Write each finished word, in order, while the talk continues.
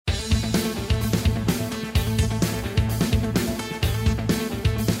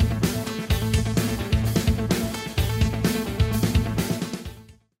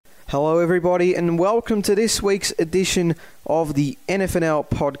Hello everybody and welcome to this week's edition of the NFNL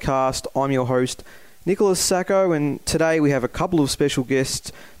podcast. I'm your host Nicholas Sacco, and today we have a couple of special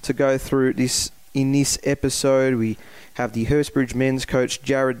guests to go through this. In this episode we have the Hurstbridge men's coach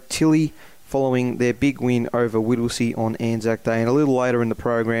Jared Tilley following their big win over Whittlesea on Anzac Day, and a little later in the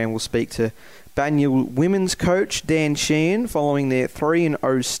program we'll speak to Banyule women's coach Dan Sheehan following their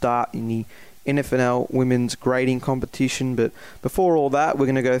 3-0 start in the NFNL women's grading competition. But before all that, we're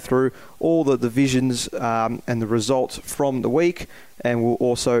going to go through all the divisions and the results from the week, and we'll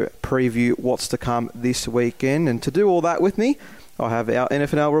also preview what's to come this weekend. And to do all that with me, I have our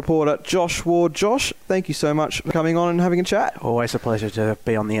NFNL reporter Josh Ward. Josh, thank you so much for coming on and having a chat. Always a pleasure to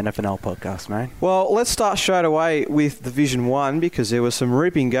be on the NFNL podcast, mate. Well, let's start straight away with Division 1 because there were some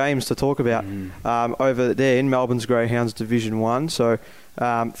ripping games to talk about over there in Melbourne's Greyhounds Division 1. So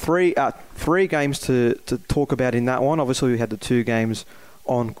three games to talk about in that one. Obviously, we had the 2 games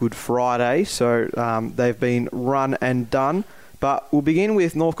on Good Friday, so they've been run and done. But we'll begin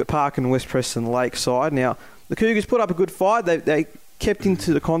with Northcote Park and West Preston Lakeside. Now, the Cougars put up a good fight. They kept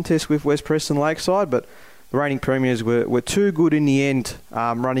into the contest with West Preston Lakeside, but the reigning premiers were too good in the end,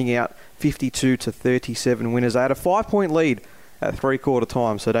 running out 52-37 winners. They had a 5-point lead at three-quarter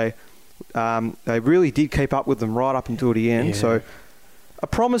time, so they really did keep up with them right up until the end. Yeah. So a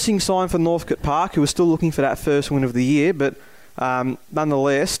promising sign for Northcote Park, who was still looking for that first win of the year, but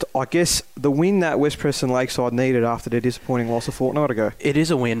nonetheless, I guess the win that West Preston Lakeside needed after their disappointing loss a fortnight ago. It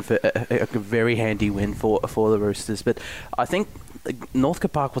is a win, for a very handy win for the Roosters, but I think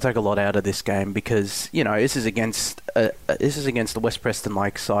Northcote Park will take a lot out of this game because, you know, this is against the West Preston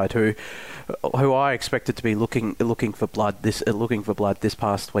Lakeside, who I expected to be looking for blood this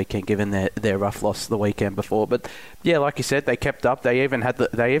past weekend, given their rough loss the weekend before. But yeah, like you said, they kept up. They even had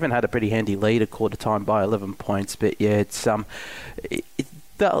a pretty handy lead at quarter time by 11 points. But yeah,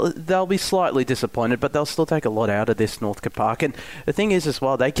 they'll be slightly disappointed, but they'll still take a lot out of this Northcote Park. And the thing is as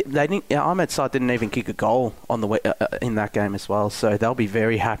well, they didn't. Ahmed Saad didn't even kick a goal on the way in that game as well. So they'll be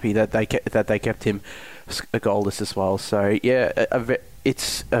very happy that they kept him a goalless as well. So yeah,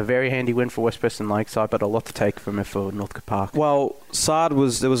 it's a very handy win for West Preston Lakeside, but a lot to take from it for Northcote Park. Well, Saad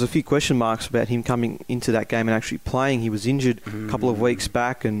there was a few question marks about him coming into that game and actually playing. He was injured a couple of weeks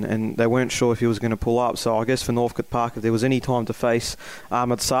back, and they weren't sure if he was going to pull up. So I guess for Northcote Park, if there was any time to face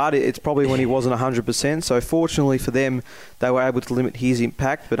Ahmed Saad, it's probably when he wasn't 100%. So fortunately for them, they were able to limit his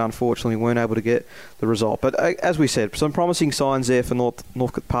impact, but unfortunately weren't able to get the result. But as we said, some promising signs there for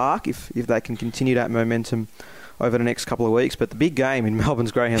Northcote Park if they can continue that momentum over the next couple of weeks. But the big game in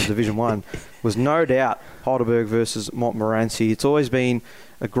Melbourne's Greyhounds Division 1 was no doubt Heidelberg versus Montmorency. It's always been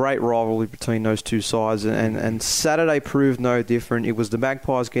a great rivalry between those two sides, and Saturday proved no different. It was the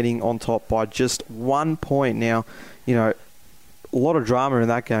Magpies getting on top by just 1 point. Now, you know, a lot of drama in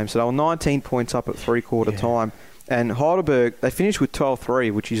that game. So they were 19 points up at three-quarter time. And Heidelberg, they finished with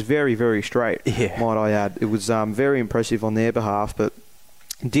 12-3, which is very, very straight, might I add. It was very impressive on their behalf, but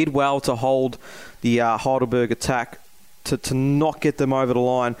did well to hold the Heidelberg attack to not get them over the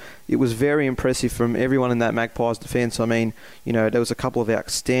line. It was very impressive from everyone in that Magpies defence. I mean, you know, there was a couple of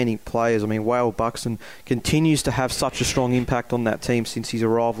outstanding players. I mean, Wale Buxton continues to have such a strong impact on that team since his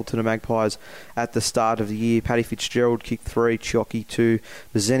arrival to the Magpies at the start of the year. Paddy Fitzgerald kicked 3, Chioki 2.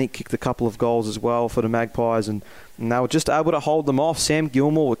 Bozenic kicked a couple of goals as well for the Magpies, and they were just able to hold them off. Sam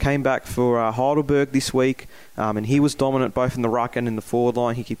Gilmore came back for Heidelberg this week, and he was dominant both in the ruck and in the forward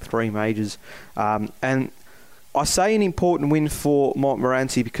line. He kicked 3 majors. And I say an important win for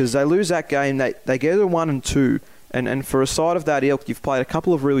Montmorency because they lose that game. They get a 1 and 2. And for a side of that ilk, you've played a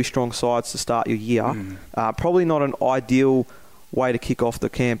couple of really strong sides to start your year. Probably not an ideal way to kick off the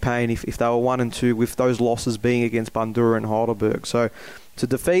campaign if they were 1 and 2, with those losses being against Bundoora and Heidelberg. So to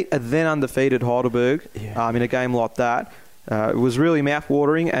defeat a then undefeated Heidelberg in a game like that, it was really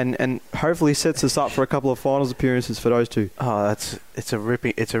mouth-watering, and hopefully sets us up for a couple of finals appearances for those two. Oh, it's a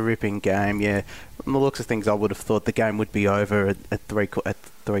ripping game. Yeah, from the looks of things, I would have thought the game would be over at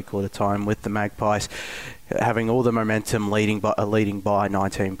three-quarter time with the Magpies having all the momentum, leading by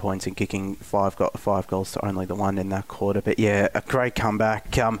 19 points and kicking five goals to only the 1 in that quarter. But yeah, a great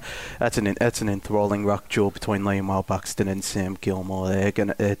comeback. That's an enthralling ruck duel between Liam Wale Buxton and Sam Gilmore.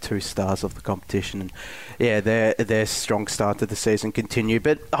 They're 2 stars of the competition, and yeah, their strong start to the season continue.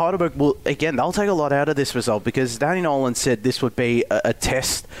 But Heidelberg they'll take a lot out of this result because Danny Nolan said this would be a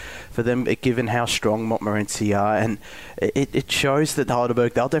test for them, given how strong Montmorency are, and it shows that Heidelberg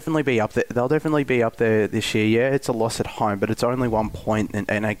look, they'll definitely be up there. They'll definitely be up there this year. Yeah, it's a loss at home, but it's only 1 point,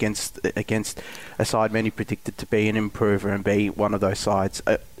 and against a side many predicted to be an improver and be one of those sides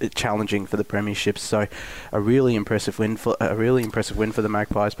challenging for the premiership. So, a really impressive win for the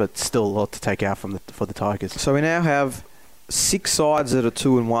Magpies, but still a lot to take out for the Tigers. So we now have 6 sides that are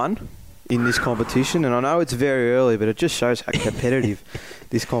 2-1 in this competition, and I know it's very early, but it just shows how competitive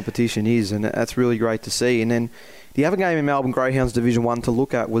this competition is, and that's really great to see. And then the other game in Melbourne Greyhounds Division 1 to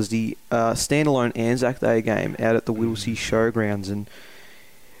look at was the standalone Anzac Day game out at the Whittlesea Showgrounds, and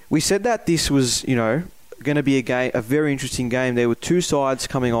we said that this was, going to be a very interesting game. There were 2 sides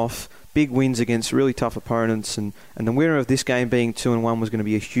coming off big wins against really tough opponents, and the winner of this game being 2-1 was going to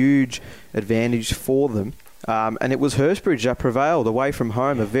be a huge advantage for them. And it was Hurstbridge that prevailed away from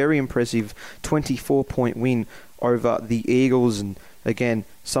home, a very impressive 24-point win over the Eagles. And again,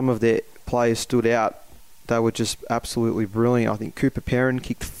 some of their players stood out. They were just absolutely brilliant. I think Cooper Perrin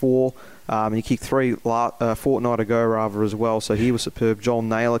kicked 4, and he kicked 3 fortnight ago as well, so he was superb. Joel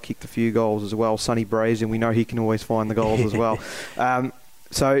Naylor kicked a few goals as well. Sonny Brazian, we know he can always find the goals as well.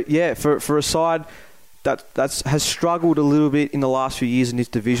 So yeah, for a side that has struggled a little bit in the last few years in this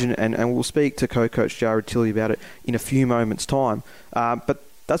division, and we'll speak to co-coach Jared Tilley about it in a few moments' time. But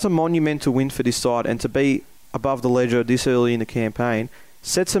that's a monumental win for this side, and to be above the ledger this early in the campaign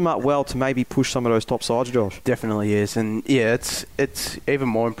sets them up well to maybe push some of those top sides, Josh. Definitely is, and yeah, it's even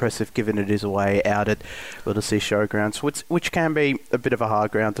more impressive given it is away out at Whittlesea Showgrounds, which can be a bit of a hard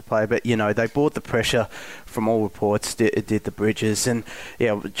ground to play, but they brought the pressure from all reports. It did the Bridges, and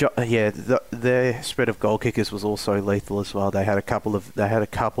their spread of goal kickers was also lethal as well. They had a couple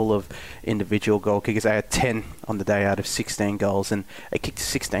of individual goal kickers. They had 10 on the day out of 16 goals, and they kicked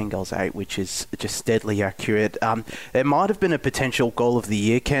 16 goals 8, which is just deadly accurate. There might have been a potential goal of the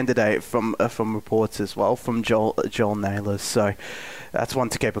year candidate from reports as well from Joel Naylor. So that's one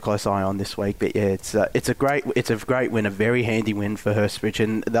to keep a close eye on this week. But yeah, it's a great win, a very handy win for Hurstbridge,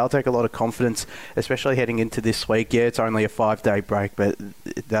 and they'll take a lot of confidence, especially heading into this week. Yeah, it's only a 5-day break, but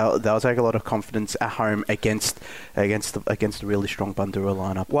they'll take a lot of confidence at home against a really strong Bundoora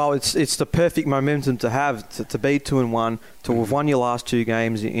lineup. Well, it's the perfect momentum to have to be 2-1, to have won your last 2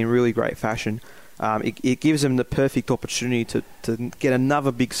 games in really great fashion. It gives them the perfect opportunity to get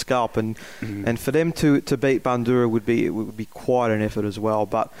another big scalp, and for them to beat Bundoora would be quite an effort as well.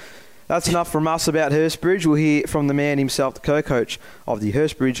 But that's enough from us about Hurstbridge. We'll hear from the man himself, the co-coach of the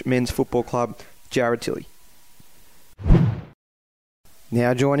Hurstbridge Men's Football Club, Jared Tilley.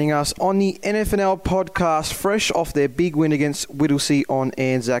 Now joining us on the NFNL podcast, fresh off their big win against Whittlesea on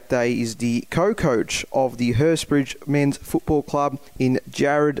Anzac Day, is the co-coach of the Hurstbridge Men's Football Club in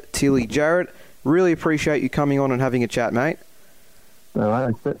Jared Tilley. Jared, really appreciate you coming on and having a chat, mate. All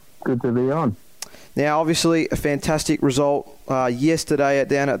right, it's good to be on. Now, obviously, a fantastic result yesterday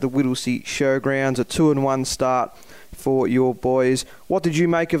down at the Whittlesea Showgrounds, a 2-1 start for your boys. What did you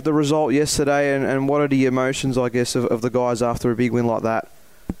make of the result yesterday, and what are the emotions, I guess, of the guys after a big win like that?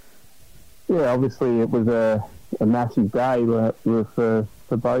 Yeah, obviously it was a massive day for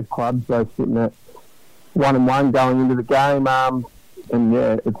both clubs, both sitting at 1-1 going into the game. And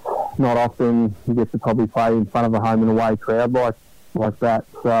yeah, it's not often you get to probably play in front of a home and away crowd like that.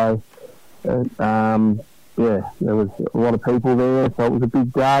 So, yeah, there was a lot of people there, so it was a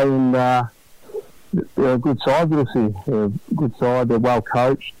big day, and they're a good side, Whittlesea. They're a good side, they're well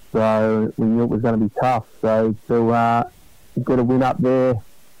coached, so we knew it was going to be tough. So to get a win up there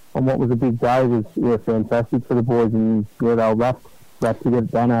on what was a big day was fantastic for the boys, and yeah, they were wrapped to get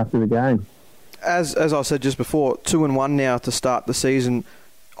it done after the game. As I said just before, 2-1 now to start the season.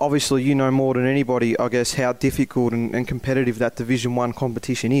 Obviously, you know more than anybody, I guess, how difficult and competitive that Division 1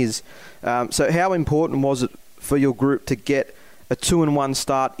 competition is. So how important was it for your group to get a 2-1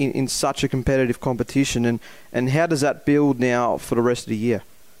 start in such a competitive competition, and how does that build now for the rest of the year?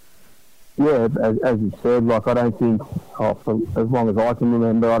 Yeah, as you said, I don't think, for as long as I can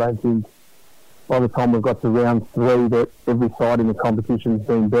remember, I don't think by the time we've got to round 3 that every side in the competition has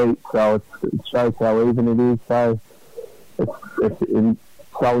been beat. So it shows how even it is. So it's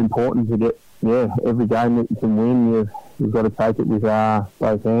so important to get every game that you can win. You've got to take it with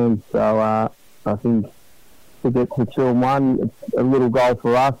both hands. So I think to get to 2-1, it's a little goal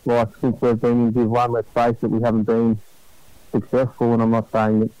for us. Since we've been in Div 1, let's face it, we haven't been successful. And I'm not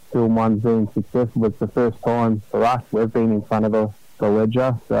saying that 2-1's been successful, but it's the first time for us we've been in front of the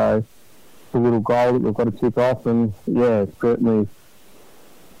ledger. So a little goal that we've got to tick off, and yeah, certainly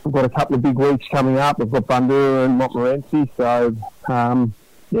we've got a couple of big weeks coming up. We've got Bundoora and Montmorency, so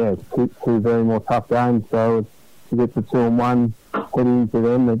it's two very more tough games. So to get to 2-1, heading into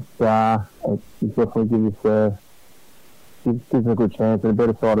them, it definitely gives us gives them a good chance, and a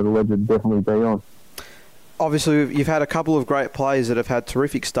better side of the ledger would definitely be on. Obviously, you've had a couple of great players that have had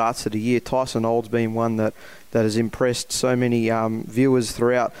terrific starts to the year. Tyson Old's been one that has impressed so many viewers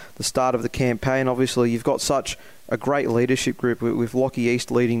throughout the start of the campaign. Obviously, you've got such a great leadership group with Lockie East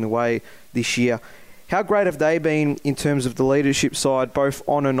leading the way this year. How great have they been in terms of the leadership side, both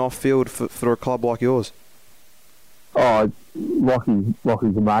on and off field, for a club like yours? Oh,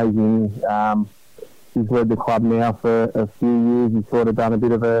 Lockie's amazing. He's led the club now for a few years. He's sort of done a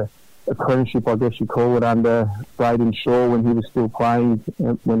bit of a apprenticeship, I guess you call it, under Braden Shaw when he was still playing,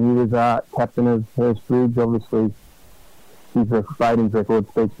 when he was captain of Hurst Bridge. Obviously, Braden's record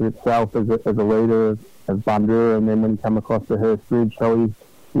speaks for itself as a leader of Bundoora, and then when he came across the Hurst Bridge, so he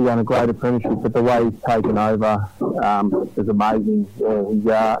done a great apprenticeship, but the way he's taken over is amazing.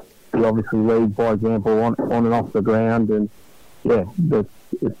 He obviously leads by example on and off the ground, and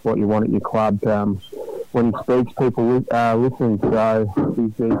it's what you want at your club. When he speaks, people listen, so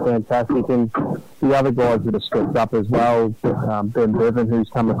he's fantastic. And the other guys that have stepped up as well, Ben Bevan, who's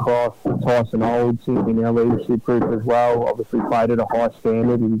come across, Tyson Olds in our leadership group as well, obviously played at a high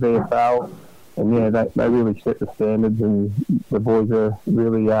standard in VFL. And they really set the standards, and the boys are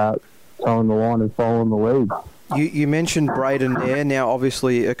really towing the line and following the lead. You mentioned Braden there, now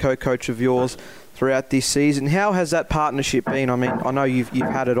obviously a co-coach of yours throughout this season. How has that partnership been? I mean, I know you've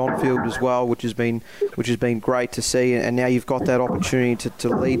had it on field as well, which has been great to see, and now you've got that opportunity to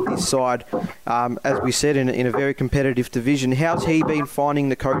lead this side, as we said, in a very competitive division. How's he been finding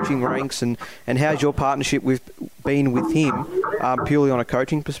the coaching ranks, and how's your partnership been with him, purely on a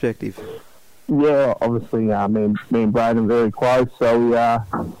coaching perspective? Yeah, obviously, me and Braden are very close, so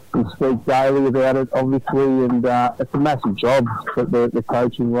we speak daily about it, obviously, and it's a massive job, the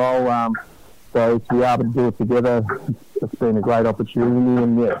coaching role. So to be able to do it together, it's been a great opportunity,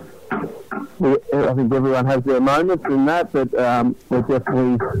 and I think everyone has their moments in that, but we're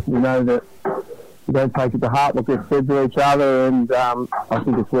definitely, we know that we don't take it to heart what gets said to each other, and I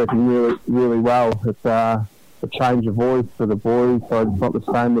think it's working really, really well. It's a change of voice for the boys, so it's not the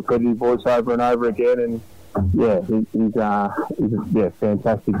same repetitive voice over and over again, and he's a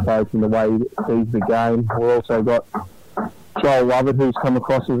fantastic coach in the way he sees the game. We've also got Joel Lovett, who's come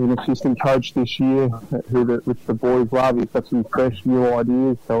across as an assistant coach this year, which the boys love. He's got some fresh new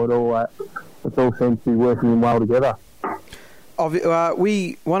ideas, so it all seems to be working well together.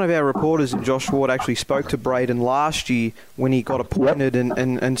 One of our reporters, Josh Ward, actually spoke to Braden last year when he got appointed,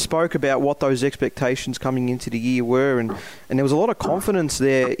 and spoke about what those expectations coming into the year were, and there was a lot of confidence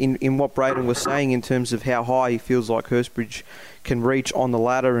there in what Braden was saying in terms of how high he feels like Hurstbridge can reach on the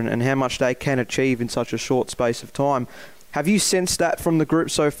ladder, and how much they can achieve in such a short space of time. Have you sensed that from the group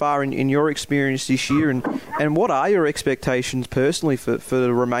so far in your experience this year? And what are your expectations personally for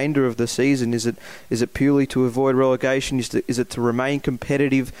the remainder of the season? Is it purely to avoid relegation? Is it to remain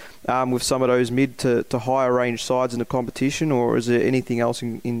competitive with some of those mid to higher range sides in the competition? Or is there anything else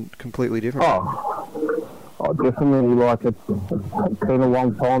in completely different? Oh, definitely. Like it's been a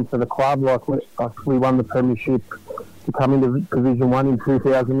long time for the club. Like we won the premiership to come into Division 1 in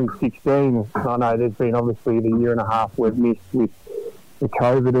 2016. I know there's been obviously the year and a half we've missed with the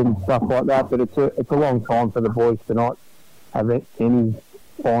COVID and stuff like that, but it's a long time for the boys to not have any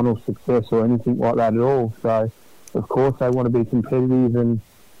final success or anything like that at all. So, of course, they want to be competitive, and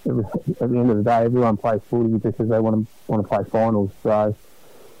at the end of the day, everyone plays footy because they want to play finals. So,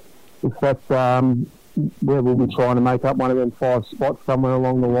 if that's we'll be trying to make up one of them 5 spots somewhere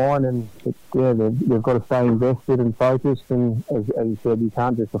along the line, and they've got to stay invested and focused. And as you said, you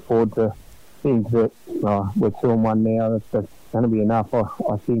can't just afford to think that we're 2-1 now. That's going to be enough.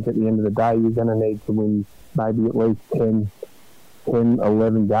 I think at the end of the day, you're going to need to win maybe at least 10,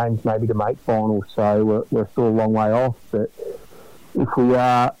 11 games maybe to make finals. So we're still a long way off. But if we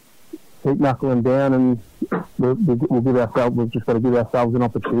keep knuckling down, and we'll give ourselves, we've just got to give ourselves an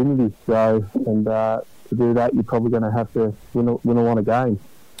opportunity. So, and to do that, you're probably going to have to win a lot of games.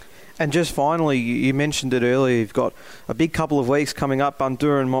 And just finally, you mentioned it earlier, you've got a big couple of weeks coming up,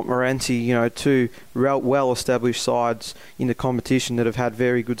 Bundoora and Montmorency, two well-established sides in the competition that have had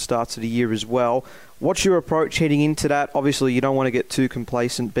very good starts of the year as well. What's your approach heading into that? Obviously, you don't want to get too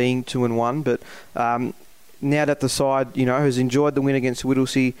complacent being 2-1, but now that the side, has enjoyed the win against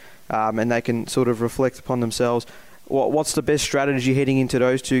Whittlesea, and they can sort of reflect upon themselves, what's the best strategy heading into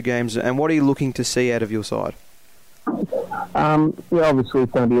those 2 games, and what are you looking to see out of your side? Obviously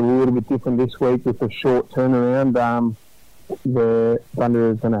it's going to be a little bit different this week with the short turnaround. The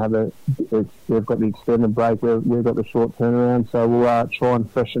Thunder is going to have they've got the extended break, we've got the short turnaround, so we'll try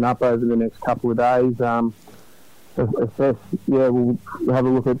and freshen up over the next couple of days. We'll have a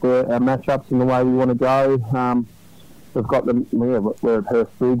look at our matchups and the way we want to go. we've got them. Yeah, we're at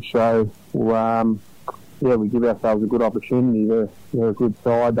Hurst Bridge, so we give ourselves a good opportunity. They're a good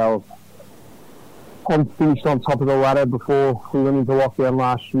side. They were finished on top of the ladder before we went into lockdown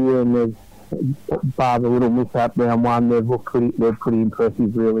last year, and bar the little mishap round one, they're pretty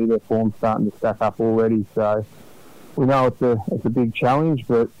impressive. Really, their form's starting to stack up already. So we know it's a big challenge,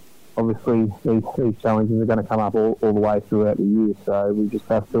 but obviously these challenges are going to come up all the way throughout the year. So we just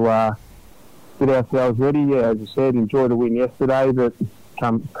have to get ourselves ready. Yeah, as I said, enjoy the win yesterday, but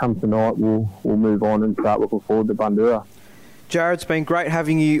come tonight, we'll move on and start looking forward to Bundoora. Jared, it's been great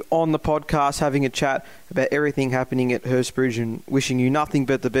having you on the podcast, having a chat about everything happening at Hurst Bridge, and wishing you nothing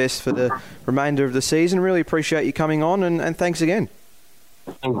but the best for the remainder of the season. Really appreciate you coming on, and thanks again.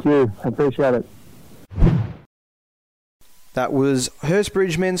 Thank you. I appreciate it. That was Hurst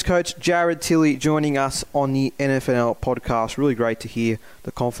Bridge men's coach Jared Tilley joining us on the NFNL podcast. Really great to hear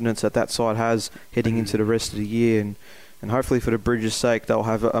the confidence that side has heading into the rest of the year, and hopefully for the Bridges' sake, they'll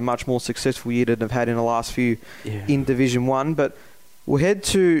have a much more successful year than they've had in the last few in Division 1. But we'll head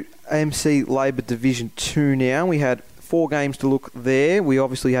to AMC Labour Division 2 now. We had 4 games to look there. We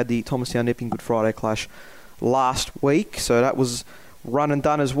obviously had the Thomastown Epping Good Friday clash last week, so that was run and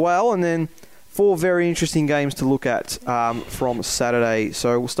done as well. And then 4 very interesting games to look at from Saturday.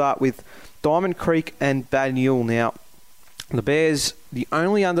 So we'll start with Diamond Creek and Banyule. Now, the Bears, the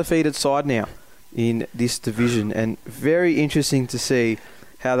only undefeated side now in this division, and very interesting to see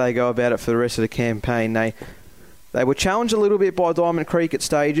how they go about it for the rest of the campaign. They were challenged a little bit by Diamond Creek at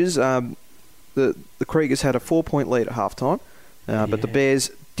stages. The Kriegers had a 4-point lead at halftime, but the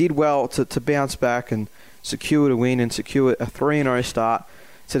Bears did well to bounce back and secure a win and secure a 3-0 start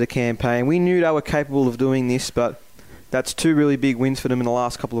to the campaign. We knew they were capable of doing this, but that's 2 really big wins for them in the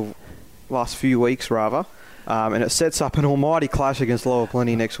last few weeks rather. And it sets up an almighty clash against Lower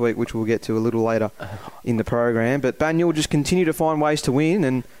Plenty next week, which we'll get to a little later in the program. But Banyule just continue to find ways to win,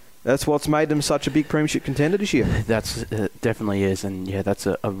 and that's what's made them such a big premiership contender this year. That's definitely is, and that's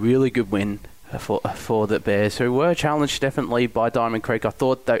a really good win for the Bears, who were challenged definitely by Diamond Creek. I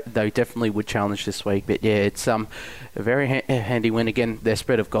thought they definitely would challenge this week, but it's a very handy win. Again, their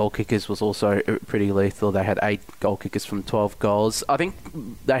spread of goal kickers was also pretty lethal. They had 8 goal kickers from 12 goals. I think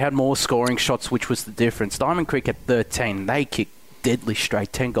they had more scoring shots, which was the difference. Diamond Creek had 13. They kicked deadly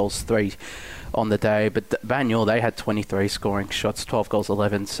straight, 10 goals, 3 on the day, but Banyule, they had 23 scoring shots, 12 goals,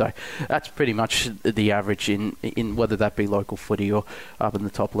 11. So that's pretty much the average in whether that be local footy or up in the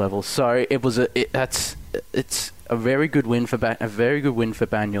top level. So it's a very good win for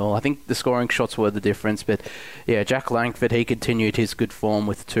Banyule. I think the scoring shots were the difference, but Jack Langford, he continued his good form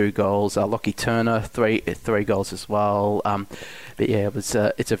with 2 goals. Lockie Turner, three goals as well. But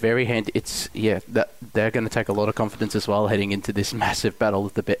it's a very handy. That they're going to take a lot of confidence as well heading into this massive battle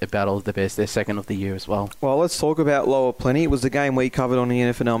of the Bears, their second of the year as well. Well, let's talk about Lower Plenty. It was the game we covered on the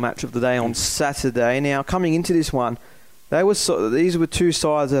NFNL Match of the Day on Saturday. Now, coming into this one, these were 2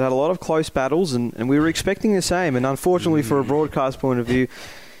 sides that had a lot of close battles, and we were expecting the same. And unfortunately, for a broadcast point of view,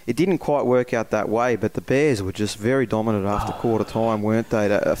 it didn't quite work out that way. But the Bears were just very dominant after quarter time, weren't they?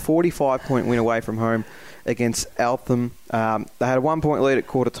 A 45-point win away from home against Eltham. They had a 1-point lead at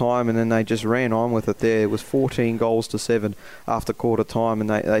quarter time, and then they just ran on with it there. It was 14 goals to 7 after quarter time, and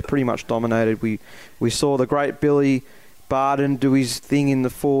they pretty much dominated. We saw the great Billy Barden do his thing in the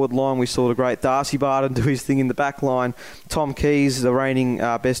forward line. We saw the great Darcy Barden do his thing in the back line. Tom Keys, the reigning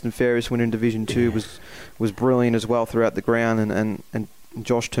best and fairest winner in Division 2, was brilliant as well throughout the ground, and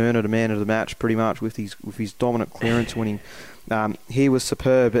Josh Turner, the man of the match, pretty much with his dominant clearance winning. He was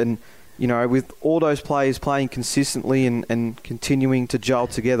superb, and with all those players playing consistently and continuing to gel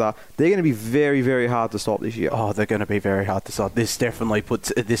together, they're going to be very, very hard to stop this year. Oh, they're going to be very hard to stop. This definitely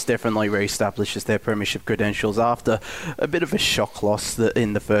re-establishes their premiership credentials after a bit of a shock loss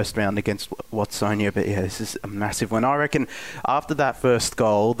in the first round against Watsonia. But this is a massive one. I reckon after that first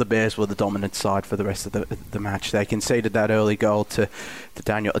goal, the Bears were the dominant side for the rest of the match. They conceded that early goal to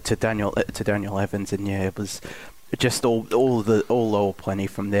Daniel Evans, and it was just all Lower Plenty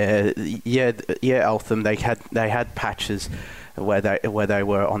from there. Eltham, they had patches where they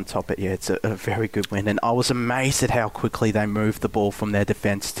were on top. But it's a very good win, and I was amazed at how quickly they moved the ball from their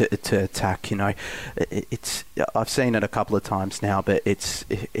defence to attack. I've seen it a couple of times now, but it's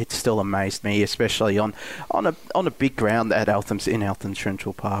still amazed me, especially on a big ground at Eltham's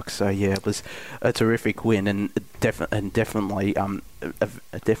Central Park. So it was a terrific win, and definitely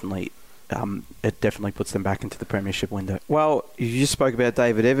it definitely puts them back into the premiership window. Well, you just spoke about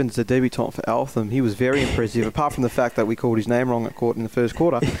David Evans, the debutant for Eltham. He was very impressive, apart from the fact that we called his name wrong at court in the first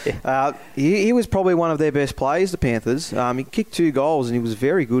quarter. He was probably one of their best players, the Panthers. He kicked 2 goals, and he was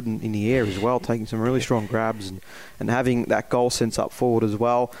very good in the air as well, taking some really strong grabs and having that goal sense up forward as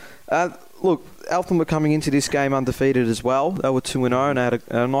well. Look, Eltham were coming into this game undefeated as well. They were 2-0 and they had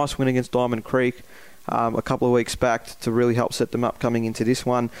a nice win against Diamond Creek a couple of weeks back to really help set them up coming into this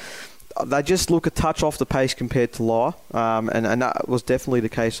one. They just look a touch off the pace compared to Lyre, and that was definitely the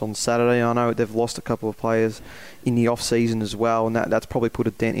case on Saturday. I know they've lost a couple of players in the off-season as well, and that's probably put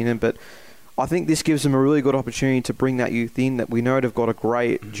a dent in it, but I think this gives them a really good opportunity to bring that youth in. That we know they've got a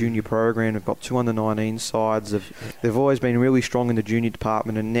great junior program. They've got 2 under-19 sides. They've always been really strong in the junior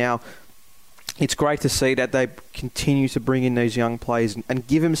department, and now it's great to see that they continue to bring in these young players and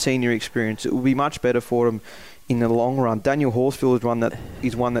give them senior experience. It will be much better for them in the long run. Daniel Horsfield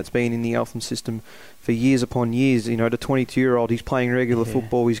is one that's been in the Eltham system for years upon years. You know, the 22-year-old, he's playing regular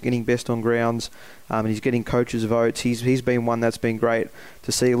football, he's getting best on grounds, and he's getting coaches' votes. He's been one that's been great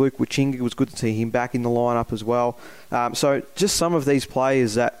to see. Luke Wichinga, was good to see him back in the lineup as well. So just some of these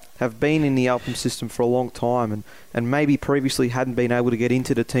players that have been in the Eltham system for a long time and maybe previously hadn't been able to get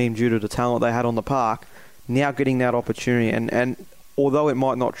into the team due to the talent they had on the park, now getting that opportunity. And although it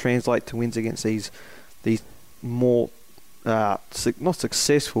might not translate to wins against these more not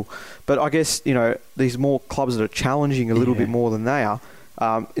successful, but I guess, you know, these more clubs that are challenging a little bit more than they are,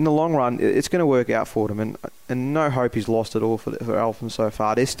 in the long run, it's going to work out for them, and no hope is lost at all for Eltham so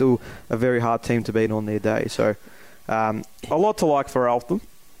far. They're still a very hard team to beat on their day, so a lot to like for Eltham,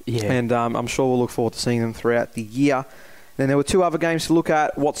 and I'm sure we'll look forward to seeing them throughout the year. Then there were 2 other games to look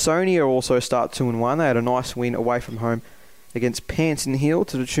at. Watsonia also start 2-1. They had a nice win away from home against Panton Hill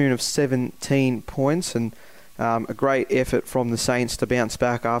to the tune of 17 points, and a great effort from the Saints to bounce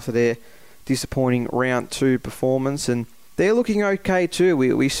back after their disappointing round 2 performance, and they're looking okay too.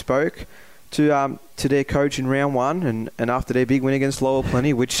 We spoke to their coach in round 1 and after their big win against Lowell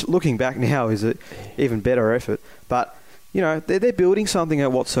Plenty, which looking back now is an even better effort. But you know, they're building something at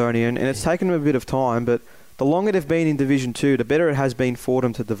Watsonia, and it's taken them a bit of time, but the longer they've been in Division 2, the better it has been for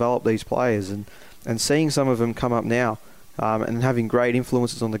them to develop these players, and seeing some of them come up now and having great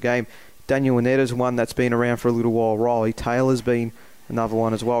influences on the game. Daniel Annetta's one that's been around for a little while. Riley Taylor's been another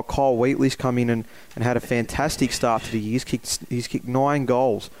one as well. Kyle Wheatley's come in and had a fantastic start to the year. He's kicked 9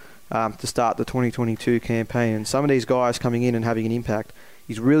 goals to start the 2022 campaign. And some of these guys coming in and having an impact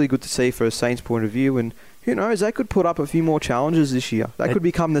is really good to see for a Saints point of view. And who knows, they could put up a few more challenges this year. They could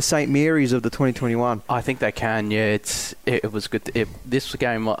become the St. Mary's of the 2021. I think they can, yeah. It was good. This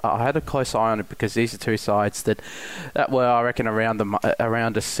game, I had a close eye on it because these are 2 sides that were, I reckon, around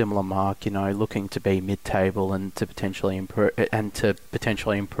a similar mark, you know, looking to be mid-table and to potentially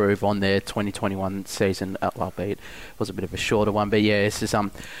improve on their 2021 season, albeit it was a bit of a shorter one. But yeah, this is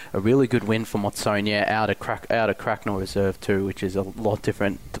a really good win from Watsonia out of Cracknell Reserve too, which is a lot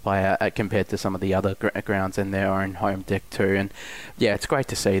different to play out compared to some of the other grounds in their own home deck too. And yeah, it's great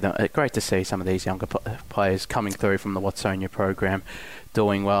to see them. Great to see some of these younger players coming through from the Watsonia program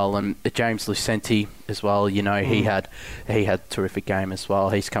doing well. And James Lucenti as well, you know, he had a terrific game as well.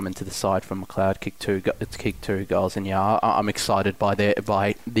 He's come into the side from McLeod, kicked 2 goals, and yeah, I'm excited by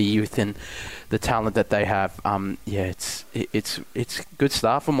the youth and the talent that they have. It's good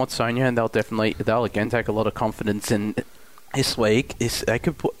stuff from Watsonia, and they'll again take a lot of confidence in this week. They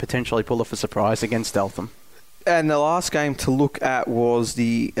could potentially pull off a surprise against Eltham. And the last game to look at was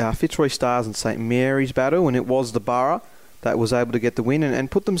the Fitzroy Stars and St. Mary's battle, and it was the Borough that was able to get the win and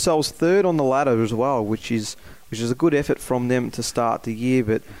put themselves 3rd on the ladder as well, which is a good effort from them to start the year,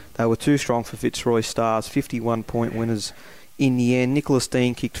 but they were too strong for Fitzroy Stars, 51-point winners in the end. Nicholas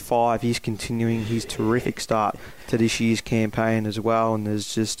Dean kicked 5. He's continuing his terrific start to this year's campaign as well, and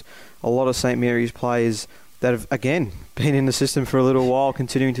there's just a lot of St. Mary's players that have, again, been in the system for a little while,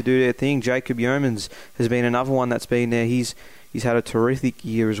 continuing to do their thing. Jacob Yeomans has been another one that's been there. He's had a terrific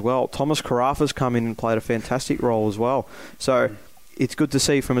year as well. Thomas Carafa's come in and played a fantastic role as well. So it's good to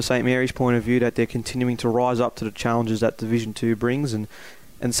see from a St. Mary's point of view that they're continuing to rise up to the challenges that Division 2 brings, and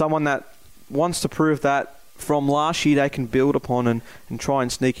someone that wants to prove that from last year they can build upon and try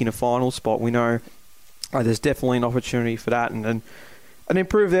and sneak in a final spot. We know there's definitely an opportunity for that, and an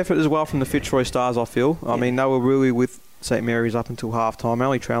improved effort as well from the Fitzroy Stars, I feel. I mean, they were really with St. Mary's up until half-time,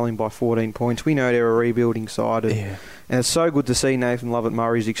 only trailing by 14 points. We know they're a rebuilding side, and it's so good to see Nathan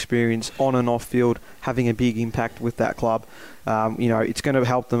Lovett-Murray's experience on and off field having a big impact with that club. You know, it's going to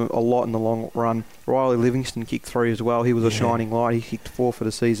help them a lot in the long run. Riley Livingston kicked 3 as well. He was a shining light. He kicked 4 for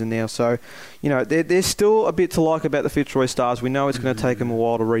the season now. So, you know, there's still a bit to like about the Fitzroy Stars. We know it's going to take them a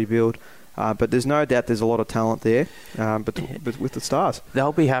while to rebuild. But there's no doubt there's a lot of talent there, but with the Stars.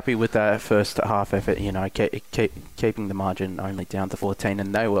 They'll be happy with that first half effort, keeping the margin only down to 14,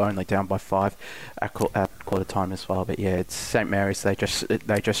 and they were only down by 5 at quarter time as well. But yeah, it's St Mary's. They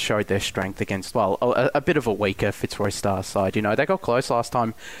just showed their strength against a bit of a weaker Fitzroy Stars side. They got close last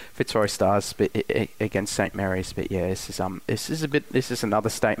time, Fitzroy Stars, but against St Mary's. But yeah, this is another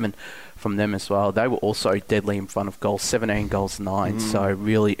statement from them as well. They were also deadly in front of goal, 17 goals 9. So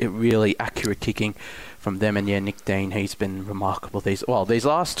really accurate kicking from them. And yeah, Nick Dean, he's been remarkable these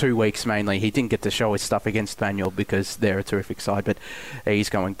last 2 weeks mainly. He didn't get to show his stuff against Manuel because they're a terrific side, but he's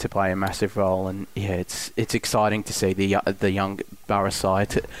going to play a massive role. And yeah, it's exciting to see the young Borough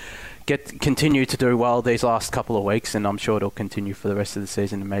side continue to do well these last couple of weeks, and I'm sure it'll continue for the rest of the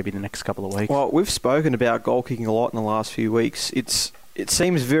season and maybe the next couple of weeks. Well, we've spoken about goal kicking a lot in the last few weeks. It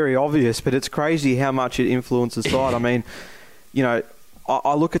seems very obvious, but it's crazy how much it influences the side. I mean,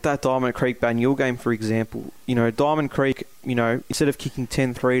 I look at that Diamond Creek Banyule game, for example. Diamond Creek, instead of kicking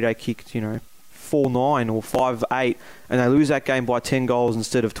 10-3, they kicked, 4-9 or 5-8, and they lose that game by 10 goals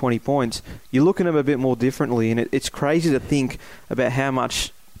instead of 20 points. You look at them a bit more differently, and it's crazy to think about how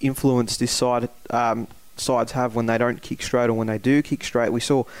much influence this side sides have when they don't kick straight or when they do kick straight. We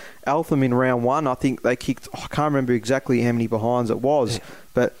saw Eltham in round 1. I think they kicked, I can't remember exactly how many behinds it was,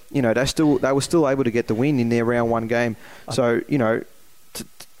 but they were still able to get the win in their round 1 game. So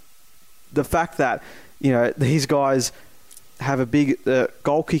the fact that these guys have a big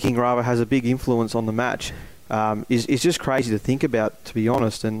goal kicking rather has a big influence on the match is just crazy to think about, to be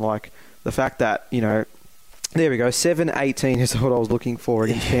honest. And like the fact that there we go, 7-18 is what I was looking for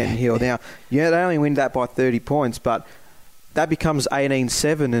against Panton Hill. Now, they only win that by 30 points, but that becomes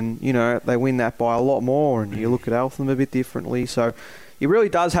 18-7, and they win that by a lot more. And you look at Eltham a bit differently, so it really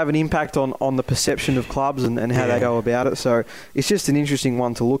does have an impact on the perception of clubs and how they go about it. So it's just an interesting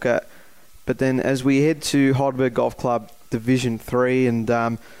one to look at. But then as we head to Heidelberg Golf Club Division 3,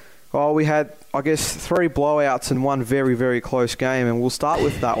 and we had, I guess, 3 blowouts and 1 very, very close game. And we'll start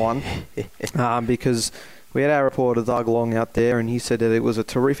with that one because we had our reporter Doug Long out there, and he said that it was a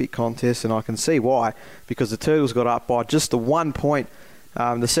terrific contest, and I can see why, because the Turtles got up by just the 1 point,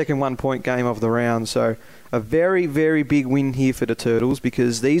 the second 1 point game of the round. So a very, very big win here for the Turtles,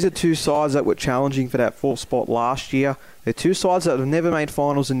 because these are 2 sides that were challenging for that 4th spot last year. They're 2 sides that have never made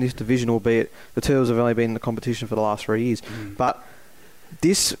finals in this division, albeit the Turtles have only been in the competition for the last 3 years. But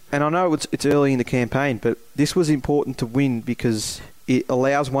this, and I know it's early in the campaign, but this was important to win because it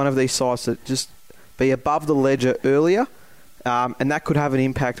allows one of these sides to just be above the ledger earlier, and that could have an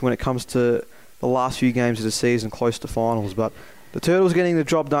impact when it comes to the last few games of the season close to finals. But the Turtles getting the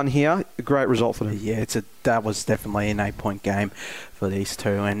job done here, a great result for them. Yeah, that was definitely an 8-point game for these 2.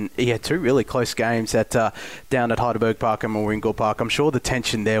 And yeah, 2 really close games down at Heidelberg Park and Warringal Park. I'm sure the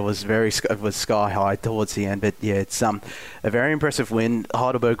tension there was sky high towards the end. But yeah, it's a very impressive win.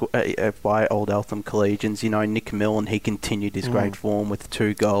 Heidelberg by Old Eltham Collegians. Nick Millen, he continued his great form with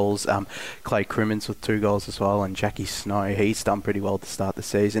 2 goals. Clay Crimmins with 2 goals as well. And Jackie Snow, he's done pretty well to start the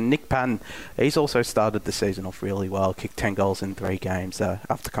season. Nick Patton, he's also started the season off really well. Kicked 10 goals in 3 games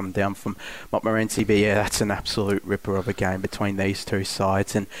after coming down from Montmorency. But yeah, that's an absolute ripper of a game between these 2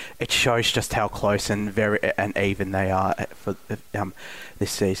 sides, and it shows just how close and very even they are for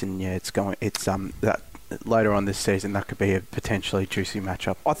this season. Yeah, that later on this season that could be a potentially juicy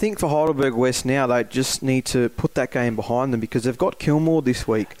matchup. I think for Heidelberg West now, they just need to put that game behind them, because they've got Kilmore this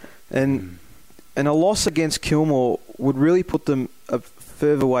week, and a loss against Kilmore would really put them a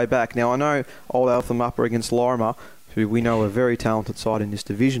further way back. Now I know Old Eltham Upper against Lorimer, who we know are a very talented side in this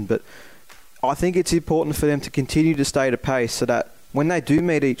division, but I think it's important for them to continue to stay at a pace so that when they do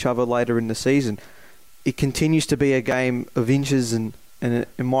meet each other later in the season, it continues to be a game of inches, and it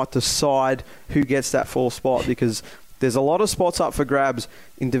might decide who gets that 4th spot, because there's a lot of spots up for grabs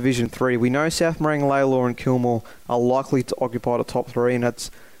in Division 3. We know South Morang, Lalor and Kilmore are likely to occupy the top 3, and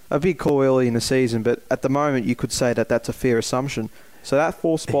that's a big call early in the season, but at the moment you could say that that's a fair assumption. So that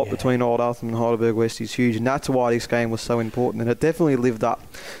 4th spot between Old Eltham and Heidelberg West is huge, and that's why this game was so important, and it definitely lived up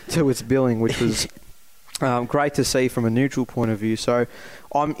to its billing, which was great to see from a neutral point of view. So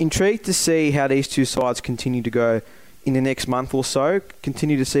I'm intrigued to see how these 2 sides continue to go in the next month or so,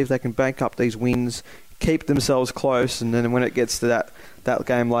 continue to see if they can bank up these wins, keep themselves close, and then when it gets to that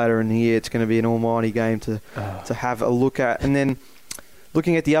game later in the year, it's going to be an almighty game to have a look at. And then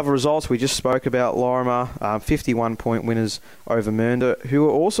looking at the other results, we just spoke about Lorimer, 51-point winners over Mernda, who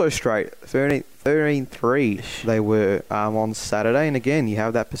were also straight, 13-3 they were on Saturday. And again, you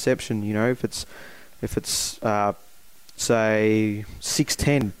have that perception, if it's say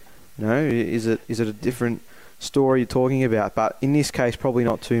 6-10, is it a different story you're talking about? But in this case, probably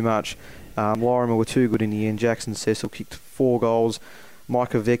not too much. Lorimer were too good in the end. Jackson Cecil kicked 4 goals.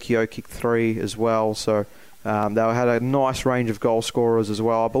 Micah Vecchio kicked 3 as well. So they had a nice range of goal scorers as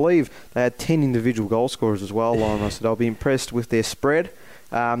well. I believe they had 10 individual goal scorers as well, Lorimer. So they'll be impressed with their spread.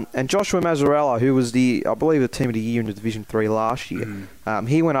 And Joshua Mazzarella, who was I believe, the team of the year in the Division 3 last year,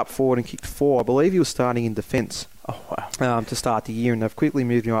 he went up forward and kicked 4. I believe he was starting in defence to start the year, and they've quickly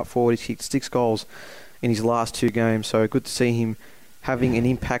moved him up forward. He's kicked 6 goals in his last 2 games, so good to see him having an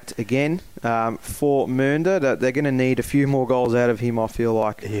impact again. For Mernda, that they're going to need a few more goals out of him, I feel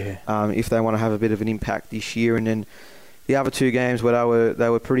like, if they want to have a bit of an impact this year. And then the other 2 games where they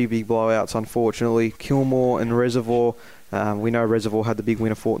were pretty big blowouts, unfortunately. Kilmore and Reservoir. We know Reservoir had the big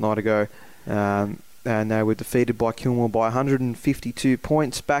win a fortnight ago, and they were defeated by Kilmore by 152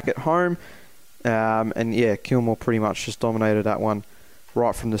 points back at home. Kilmore pretty much just dominated that one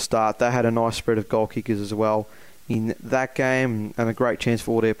right from the start. They had a nice spread of goal kickers as well in that game, and a great chance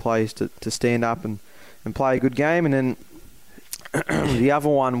for all their players to stand up and play a good game. And then the other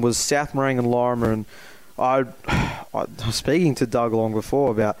one was South Morang and Lorimer, and I was speaking to Doug long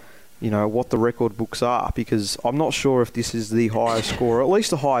before about what the record books are, because I'm not sure if this is the highest score, or at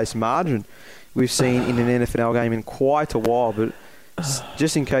least the highest margin we've seen in an NFL game in quite a while. But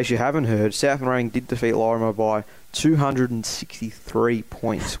just in case you haven't heard, South Morang did defeat Lorimer by 263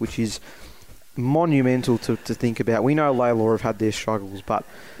 points, which is monumental to think about. We know Laylaw have had their struggles, but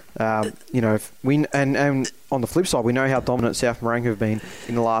if we and on the flip side, we know how dominant South Morang have been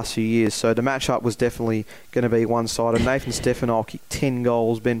in the last few years. So the matchup was definitely going to be one-sided. Nathan Stefano kicked 10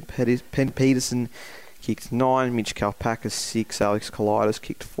 goals. Ben Peterson kicked 9. Mitch Kalpakis 6. Alex Kalidas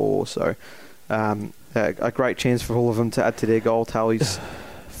kicked 4. So a great chance for all of them to add to their goal tallies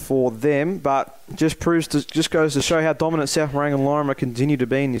for them, but just goes to show how dominant South Morang and Lorimer continue to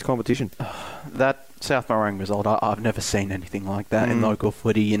be in this competition. That South Morang result, I've never seen anything like that in local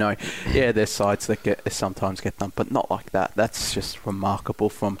footy. There's sides that sometimes get them, but not like that. That's just remarkable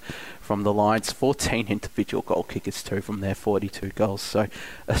from the Lions. 14 individual goal kickers too from their 42 goals, so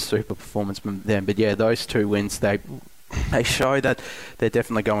a super performance from them. But those 2 wins, they show that they're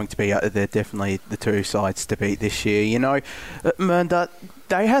definitely going to be. They're definitely the 2 sides to beat this year. Mernda,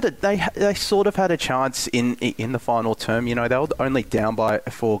 they sort of had a chance in the final term. They were only down by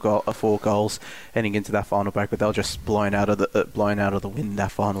 4 goals heading into that final break, but they were just blown out of the win in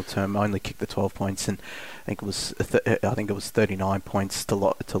that final term. Only kicked the 12 points, and I think it was 39 points to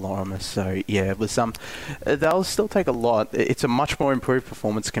Lorimer. So it was they'll still take a lot. It's a much more improved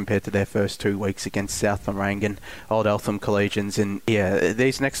performance compared to their first 2 weeks against South Morang and Old Eltham Collegians. And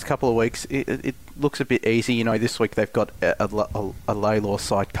these next couple of weeks it looks a bit easy. This week they've got a Laylaw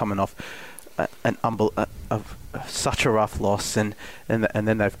side coming off such a rough loss, and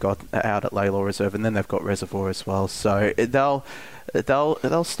then they've got out at Laylaw Reserve, and then they've got Reservoir as well. So they'll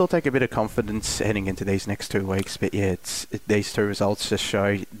still take a bit of confidence heading into these next 2 weeks. But these 2 results just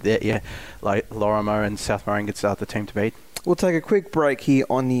show that Lorimer and South Morang are the team to beat. We'll take a quick break here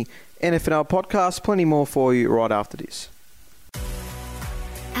on the NFNL podcast. Plenty more for you right after this.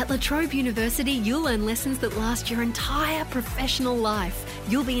 At La Trobe University, you'll learn lessons that last your entire professional life.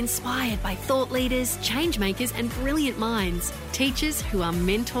 You'll be inspired by thought leaders, change makers, and brilliant minds. Teachers who are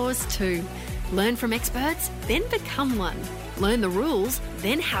mentors too. Learn from experts, then become one. Learn the rules,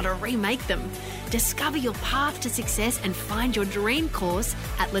 then how to remake them. Discover your path to success and find your dream course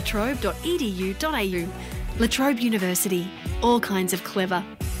at latrobe.edu.au. La Trobe University, all kinds of clever.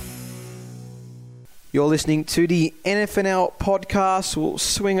 You're listening to the NFNL podcast. We'll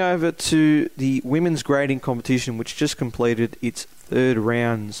swing over to the women's grading competition, which just completed its 3rd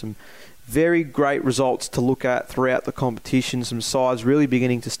round. Some very great results to look at throughout the competition. Some sides really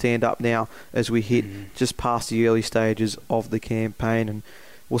beginning to stand up now as we hit just past the early stages of the campaign. And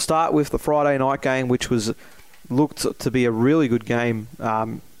we'll start with the Friday night game, which looked to be a really good game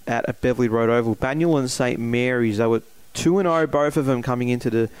at Beverley Road Oval. Banyule and St Mary's, they were 2-0, both of them coming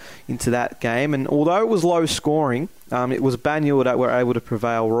into that game. And although it was low scoring, it was Banyule that were able to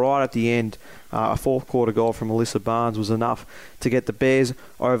prevail right at the end. A 4th quarter goal from Alyssa Barnes was enough to get the Bears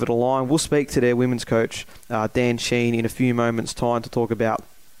over the line. We'll speak to their women's coach, Dan Sheen, in a few moments' time to talk about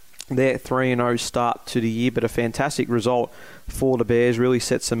their 3-0 start to the year. But a fantastic result for the Bears, really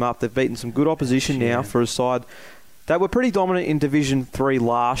sets them up. They've beaten some good opposition now for a side that were pretty dominant in Division 3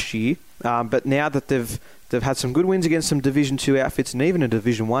 last year. But now that they've they've had some good wins against some Division 2 outfits and even a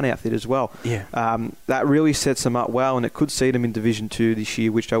Division 1 outfit as well. Yeah. That really sets them up well, and it could see them in Division 2 this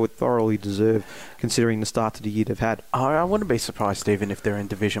year, which they would thoroughly deserve considering the start to the year they've had. I wouldn't be surprised even if they're in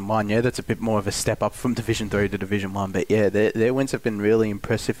Division 1. Yeah, that's a bit more of a step up from Division 3 to Division 1. But yeah, their wins have been really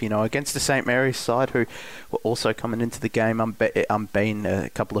impressive, against the St. Mary's side, who were also coming into the game unbeaten, a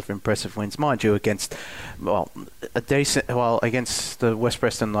couple of impressive wins, mind you, against, against the West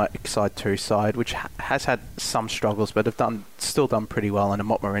Preston Lakeside 2 side, which has had some struggles, but have still done pretty well, and a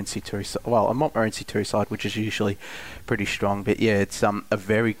Montmorency 2 side, which is usually pretty strong. But yeah, it's a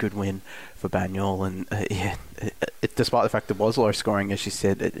very good win for Banyule, and despite the fact it was low scoring, as you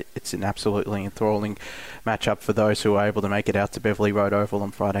said, it's an absolutely enthralling matchup for those who are able to make it out to Beverley Road Oval on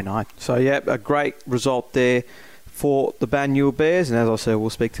Friday night. So yeah, a great result there for the Banyule Bears, and as I said,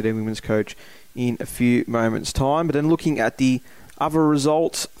 we'll speak to their women's coach in a few moments' time. But then looking at the other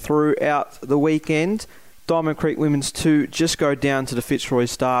results throughout the weekend, Diamond Creek Women's 2 just go down to the Fitzroy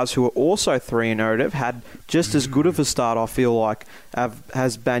Stars, who are also 3-0. They've had just as good of a start, I feel like,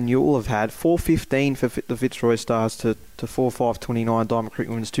 as Banyule have had. 4-15 for the Fitzroy Stars to 4-5-29 Diamond Creek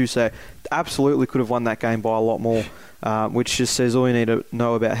Women's 2. So absolutely could have won that game by a lot more, which just says all you need to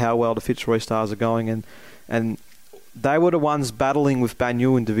know about how well the Fitzroy Stars are going. And they were the ones battling with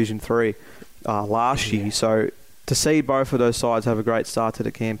Banyule in Division 3 last year. So to see both of those sides have a great start to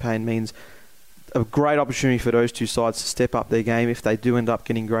the campaign means a great opportunity for those two sides to step up their game if they do end up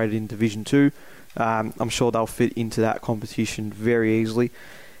getting graded in Division 2. I'm sure they'll fit into that competition very easily.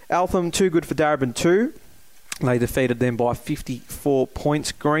 Eltham, too good for Darebin 2. They defeated them by 54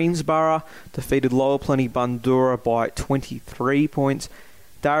 points. Greensborough defeated Lower Plenty Bundoora by 23 points.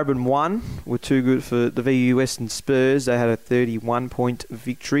 Darebin 1 were too good for the VU Western Spurs. They had a 31-point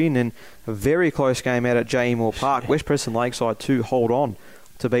victory. And then a very close game out at J.E. Moore Park. West Preston Lakeside 2 hold on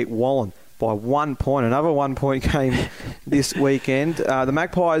to beat Wallen by 1 point. Another 1 point game this weekend. The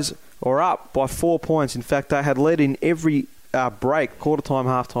Magpies are up by 4 points. In fact, they had led in every break, quarter time,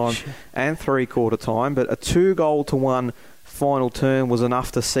 half time, and three-quarter time. But a 2-1 final turn was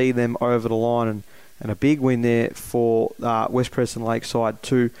enough to see them over the line. And a big win there for West Preston Lakeside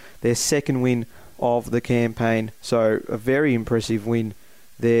 2, their second win of the campaign. So a very impressive win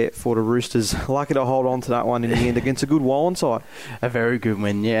there for the Roosters. Lucky to hold on to that one in the end against a good Wallen side. A very good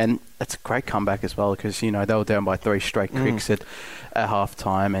win, yeah, and it's a great comeback as well because, they were down by 3 straight kicks at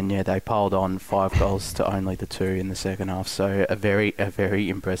half-time, and they piled on 5 goals to only the 2 in the second half. So a very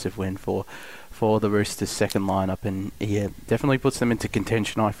impressive win for the Roosters' second lineup, and definitely puts them into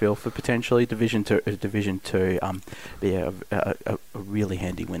contention, I feel, for potentially Division 2. A really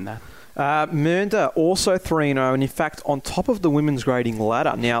handy win that. Mernda also 3-0, and in fact on top of the women's grading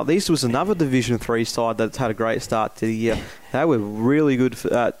ladder. Now, this was another Division 3 side that's had a great start to the year. They were really good,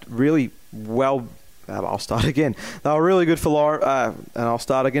 I'll start again. They were really good for Lorimer, and I'll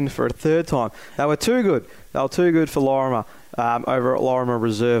start again for a third time. They were too good. They were too good for Lorimer over at Lorimer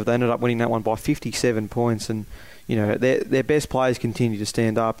Reserve. They ended up winning that one by 57 points, and their best players continue to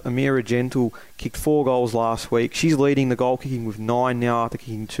stand up. Amira Gentle kicked 4 goals last week. She's leading the goal kicking with 9 now after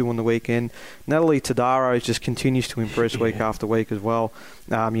kicking 2 on the weekend. Natalie Tadaro just continues to impress week after week as well.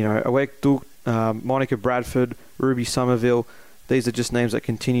 Awek Duk, Monica Bradford, Ruby Somerville. These are just names that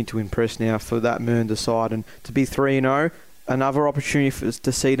continue to impress now for that Mernda side. And to be 3-0, another opportunity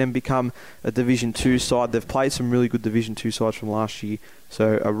to see them become a Division 2 side. They've played some really good Division 2 sides from last year,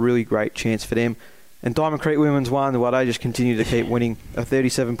 so a really great chance for them. And Diamond Creek Women's 1, they just continue to keep winning. A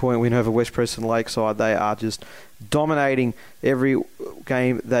 37-point win over West Preston Lakeside. They are just dominating every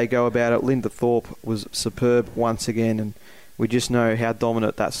game they go about it. Linda Thorpe was superb once again, and we just know how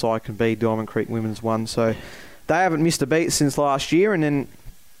dominant that side can be, Diamond Creek Women's 1. So they haven't missed a beat since last year. And then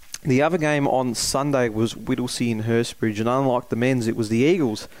the other game on Sunday was Whittlesea and Hurstbridge, and unlike the men's, it was the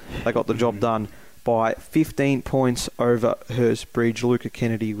Eagles that got the job done by 15 points over Hurstbridge. Luca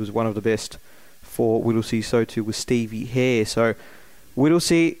Kennedy was one of the best for Whittlesea, so too was Stevie Hare. So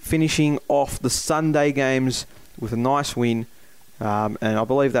Whittlesea finishing off the Sunday games with a nice win, and I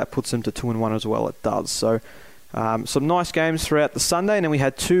believe that puts them to 2-1 as well. It does. So some nice games throughout the Sunday, and then we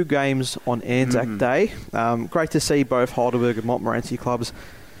had 2 games on Anzac Day. Great to see both Heidelberg and Montmorency clubs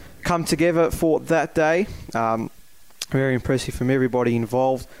come together for that day. Very impressive from everybody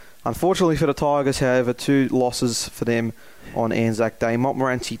involved. Unfortunately for the Tigers, however, 2 losses for them on Anzac Day.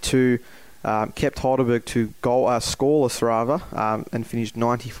 Montmorency 2 kept Heidelberg to scoreless and finished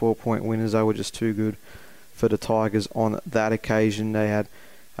 94-point winners. They were just too good for the Tigers on that occasion. They had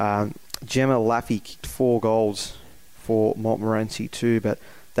Gemma Laffey kicked 4 goals for Montmorency 2, but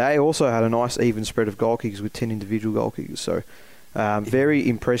they also had a nice even spread of goal kickers with 10 individual goal kickers. So Very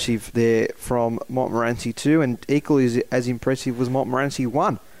impressive there from Montmorency too, and equally as impressive was Montmorency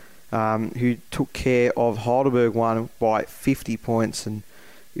 1, who took care of Heidelberg 1 by 50 points. And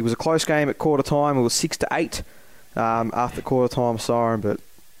it was a close game at quarter time. It was 6-8 after quarter time siren, but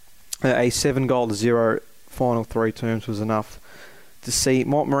a 7-0 final 3 terms was enough to see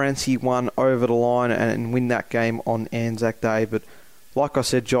Montmorency 1 over the line and win that game on Anzac Day. But like I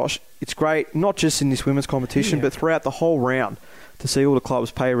said, Josh, it's great, not just in this women's competition, but throughout the whole round, to see all the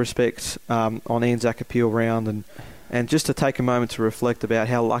clubs pay respects on Anzac Appeal round, and just to take a moment to reflect about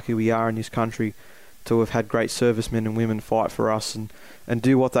how lucky we are in this country to have had great servicemen and women fight for us and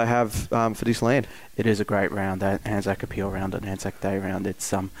do what they have for this land. It is a great round, that Anzac Appeal round and Anzac Day round.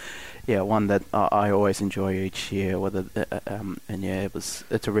 It's one that I always enjoy each year. It was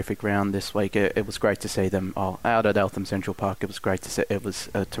a terrific round this week. It was great to see them out at Eltham Central Park. It was great to see. It was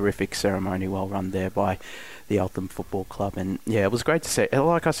a terrific ceremony, well run there by the Eltham Football Club, and it was great to see.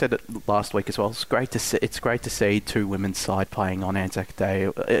 Like I said last week as well, it's great to see two women's side playing on Anzac Day.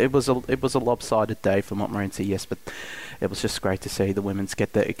 It was a lopsided day for Montmorency, yes, but it was just great to see the women's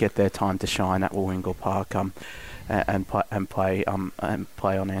get their time to shine at Warringal Park and play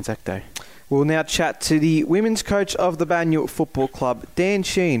on Anzac Day. We'll now chat to the women's coach of the Banyule Football Club, Dan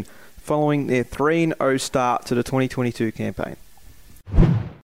Sheehan, following their 3-0 start to the 2022 campaign.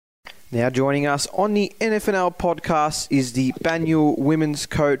 Now joining us on the NFNL podcast is the Banyule women's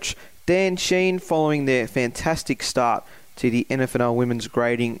coach, Dan Sheehan, following their fantastic start to the NFNL women's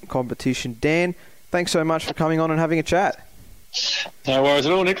grading competition. Dan, thanks so much for coming on and having a chat. No worries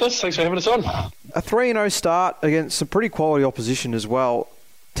at all, Nicholas. Thanks for having us on. A 3-0 start against some pretty quality opposition as well.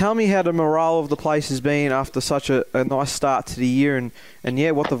 Tell me how the morale of the place has been after such a nice start to the year, and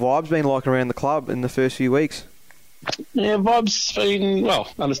what the vibe's been like around the club in the first few weeks. Yeah, vibe's been,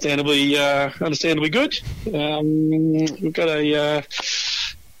 understandably good. We've got a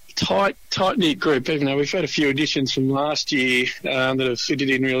tight-knit group, even though we've had a few additions from last year that have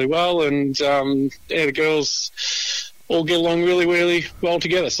fitted in really well, and the girls all get along really, really well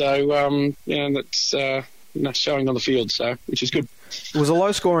together. So, that's showing on the field, which is good. It was a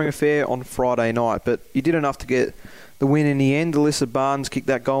low-scoring affair on Friday night, but you did enough to get the win in the end. Alyssa Barnes kicked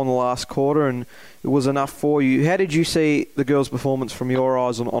that goal in the last quarter, and it was enough for you. How did you see the girls' performance from your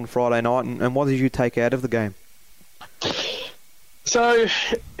eyes on Friday night, and what did you take out of the game? So,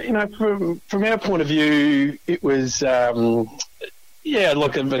 from our point of view, it was... the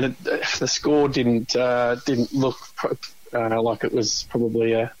score didn't look like it was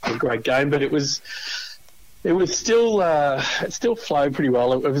probably a great game, but it was still it still flowed pretty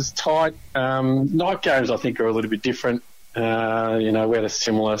well. It was tight. Night games, I think, are a little bit different. We had a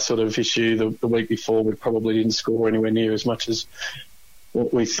similar sort of issue the week before. We probably didn't score anywhere near as much as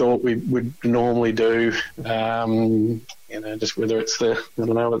what we thought we would normally do. Just whether it's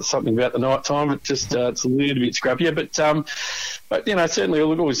it's something about the night time. It just it's a little bit scrappier, but certainly it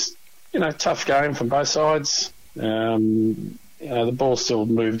was tough game from both sides. The ball still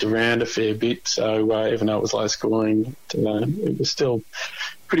moved around a fair bit, so even though it was low scoring, it was still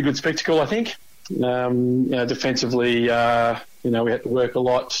pretty good spectacle, I think. Defensively, we had to work a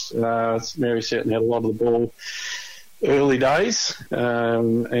lot. Mary certainly had a lot of the ball early days, we've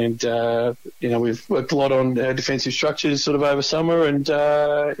worked a lot on defensive structures sort of over summer, and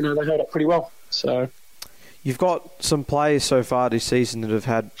they held up pretty well. So. You've got some players so far this season that have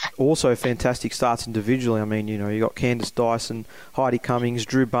had also fantastic starts individually. I mean, you got Candice Dyson, Heidi Cummings,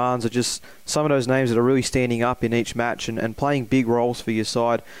 Drew Barnes are just some of those names that are really standing up in each match and playing big roles for your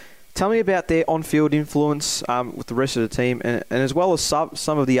side. Tell me about their on-field influence with the rest of the team, and as well as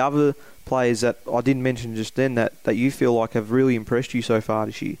some of the other players that I didn't mention just then that you feel like have really impressed you so far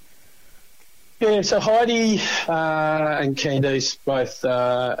this year. Yeah, so Heidi and Candice both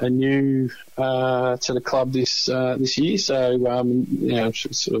are new to the club this year. So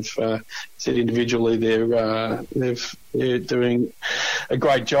sort of said individually they're doing a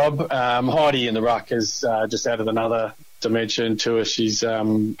great job. Heidi in the ruck is just added another dimension to her. She's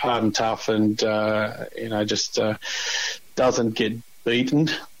hard and tough, and just doesn't get beaten.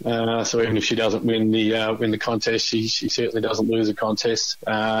 So even if she doesn't win the contest, she certainly doesn't lose a contest.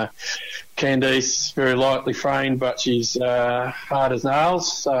 Candice, very lightly framed, but she's hard as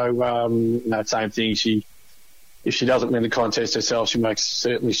nails. So same thing. If she doesn't win the contest herself, she makes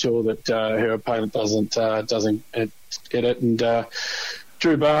certainly sure that her opponent doesn't get it. And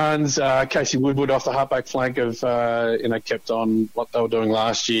Drew Barnes, Casey Woodward off the halfback flank have kept on what they were doing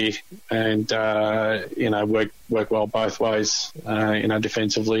last year, and work well both ways.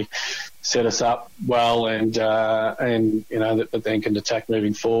 Defensively set us up well, and that then can attack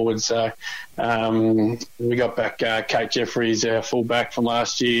moving forward. So we got back Kate Jeffries, our fullback from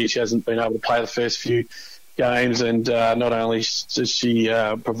last year. She hasn't been able to play the first few games, and not only does she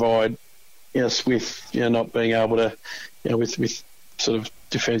provide us with not being able to with sort of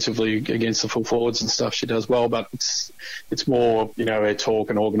defensively against the full forwards and stuff she does well, but it's more her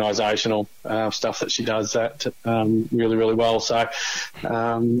talk and organisational stuff that she does that really, really well. So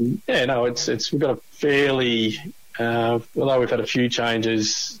we've got a fairly although we've had a few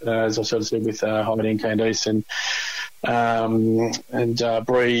changes, as I sort of said, with Heidi and Candice and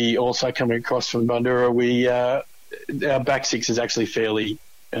Bree also coming across from Bandura, our back six is actually fairly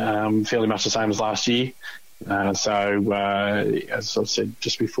much the same as last year. As I said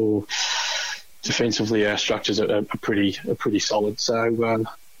just before, defensively our structures are pretty solid. So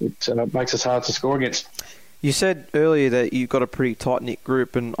it makes us hard to score against. You said earlier that you've got a pretty tight-knit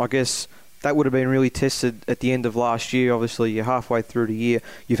group, and I guess that would have been really tested at the end of last year. Obviously, you're halfway through the year.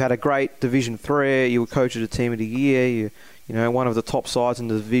 You've had a great Division 3. You were coach of the team of the year. You're one of the top sides in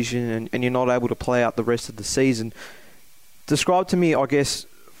the division, and you're not able to play out the rest of the season. Describe to me, I guess,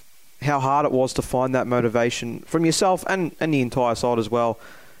 how hard it was to find that motivation from yourself and the entire side as well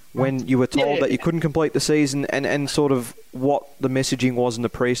when you were told that you couldn't complete the season, and sort of what the messaging was in the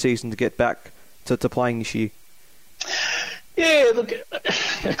pre-season to get back to playing this year. Yeah, look,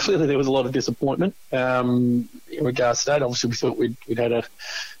 clearly there was a lot of disappointment in regards to that. Obviously, we thought we'd had a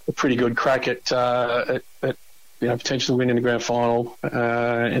pretty good crack at potentially winning the grand final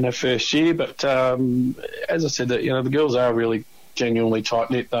in our first year. But as I said, that the girls are really genuinely tight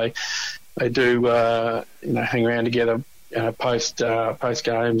knit. They do hang around together post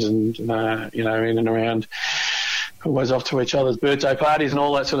games and in and around, always off to each other's birthday parties and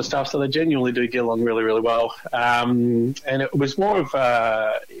all that sort of stuff. So they genuinely do get along really, really well. And it was more of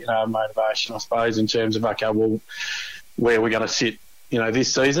motivation, I suppose, in terms of where we're going to sit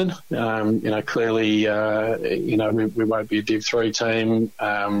this season. Clearly, we won't be a Div 3 team.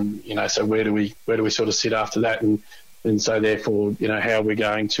 So where do we sort of sit after that? And so therefore, how we're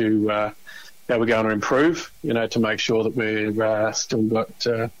going to improve, to make sure that we're still got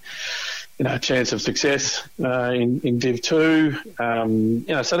a chance of success in Div 2.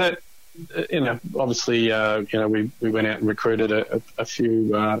 So that obviously we went out and recruited a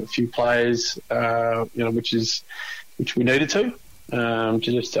few players, which we needed to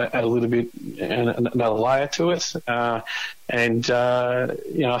just add a little bit and another layer to us. I think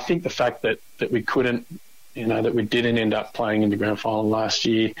the fact that we couldn't. That we didn't end up playing in the grand final last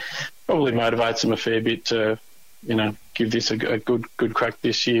year probably motivates them a fair bit to, give this a good crack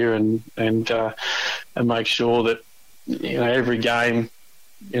this year and make sure that, every game,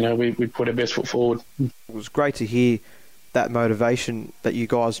 we put our best foot forward. It was great to hear that motivation that you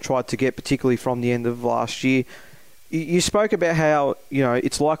guys tried to get, particularly from the end of last year. You spoke about how,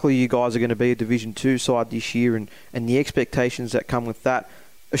 it's likely you guys are going to be a Division 2 side this year and the expectations that come with that.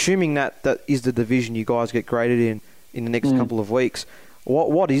 Assuming that is the division you guys get graded in the next couple of weeks,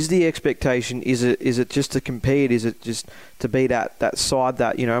 what is the expectation? Is it just to compete? Is it just to be that side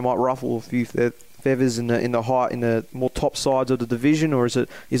that might ruffle a few feathers in the more top sides of the division, or is it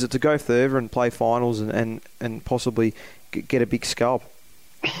to go further and play finals and possibly get a big scalp?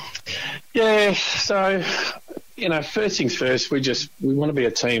 Yeah. So first things first, we want to be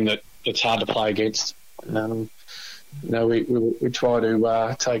a team that's hard to play against. We try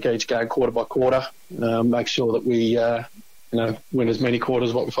to take each game quarter by quarter, make sure that we win as many quarters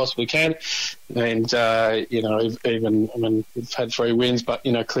as what we possibly can, and we've had 3 wins, but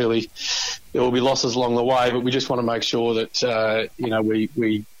clearly there will be losses along the way. But we just want to make sure that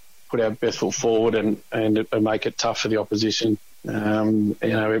we put our best foot forward and make it tough for the opposition.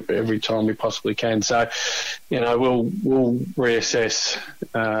 Every time we possibly can. So, we'll reassess.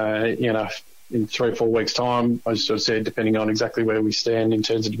 In 3 or 4 weeks' time, I sort of said, depending on exactly where we stand in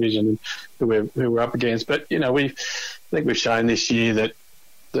terms of division and who we're up against. But I think we've shown this year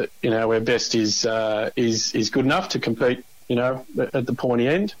that our best is good enough to compete. At the pointy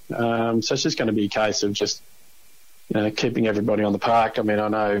end. So it's just going to be a case of just keeping everybody on the park. I mean, I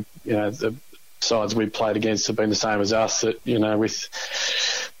know the sides we've played against have been the same as us. That with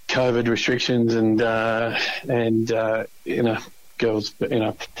COVID restrictions and girls,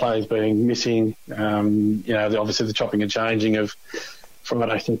 players being missing, obviously the chopping and changing of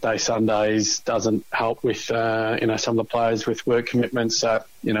Friday, Saturday, Sundays doesn't help with, some of the players with work commitments. So,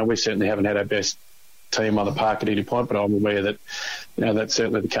 we certainly haven't had our best team on the park at any point, but I'm aware that that's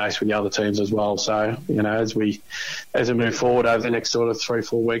certainly the case with the other teams as well. So as we move forward over the next sort of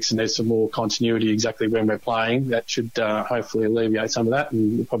 3-4 weeks, and there's some more continuity exactly when we're playing, that should hopefully alleviate some of that,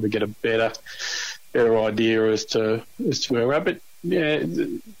 and we'll probably get a better idea as to where we're at. But yeah,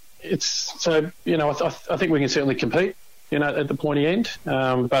 it's so I think we can certainly compete at the pointy end,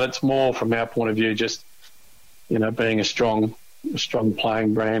 but it's more from our point of view, just being a strong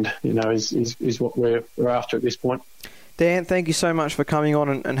playing brand, is what we're after at this point. Dan, thank you so much for coming on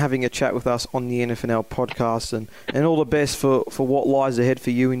and having a chat with us on the NFNL podcast, and all the best for what lies ahead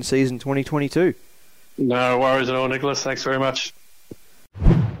for you in season 2022. No worries at all, Nicholas. Thanks very much.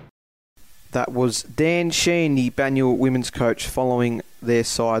 That was Dan Sheehan, the Banyule women's coach, following their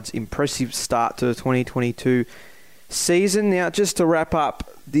side's impressive start to the 2022 season. Now, just to wrap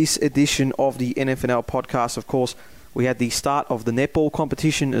up this edition of the NFNL podcast, of course, we had the start of the netball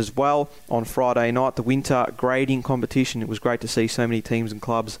competition as well on Friday night, the winter grading competition. It was great to see so many teams and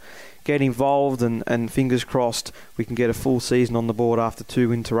clubs get involved, and fingers crossed we can get a full season on the board after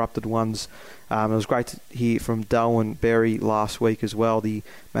 2 interrupted ones. It was great to hear from Darwin Berry last week as well, the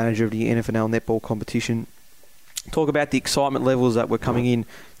manager of the NFNL netball competition, talk about the excitement levels that were coming in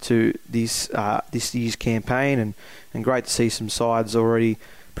to this year's campaign, and great to see some sides already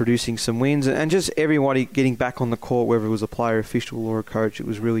producing some wins, and just everybody getting back on the court, whether it was a player, official or a coach. It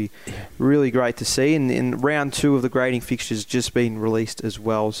was really great to see. And in round 2 of the grading fixtures just been released as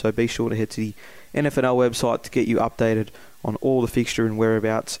well, so be sure to head to the NFNL website to get you updated on all the fixture and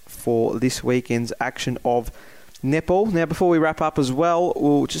whereabouts for this weekend's action of netball. Now, before we wrap up as well,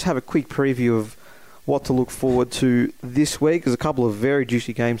 we'll just have a quick preview of what to look forward to this week. There's a couple of very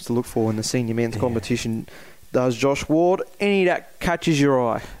juicy games to look for in the senior men's competition. Does Josh Ward? Any that catches your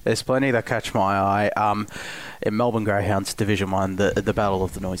eye? There's plenty that catch my eye. In Melbourne Greyhounds Division 1, the battle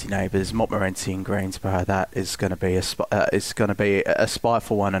of the noisy neighbours, Montmorency and Greensborough, that is going to be a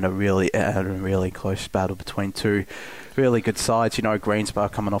spiteful one, and a really close battle between two really good sides. Greensborough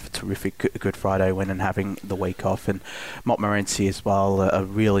coming off a terrific Good Friday win and having the week off, and Montmorency as well, a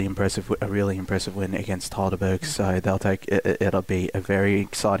really impressive win against Heidelberg. So it'll be a very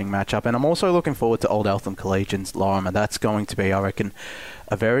exciting matchup, and I'm also looking forward to Old Eltham Collegians Lorimer. That's going to be, I reckon,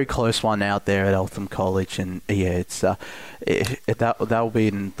 a very close one out there at Eltham College, and that'll be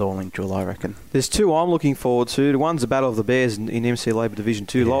in Thorling Jewel, I reckon. There's 2 I'm looking forward to. The one's the Battle of the Bears in MC Labour Division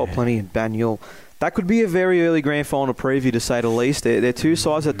 2, Lower Plenty and Banyule. That could be a very early grand final preview, to say the least. They're 2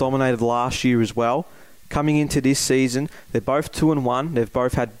 sides that dominated last year as well. Coming into this season, they're both 2-1. They've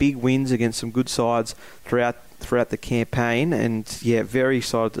both had big wins against some good sides throughout the campaign, and very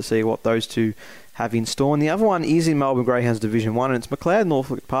excited to see what those 2 have in store. And the other one is in Melbourne Greyhounds Division 1, and it's McLeod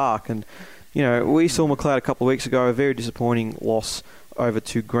Norfolk Park. And we saw McLeod a couple of weeks ago, a very disappointing loss over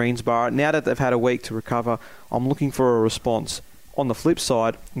to Greensborough. Now that they've had a week to recover, I'm looking for a response. On the flip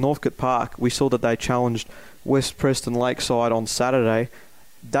side, Northcote Park, we saw that they challenged West Preston Lakeside on Saturday.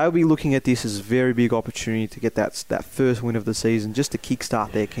 They'll be looking at this as a very big opportunity to get that first win of the season, just to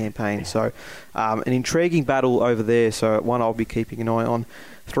kickstart their campaign. So an intriguing battle over there, so one I'll be keeping an eye on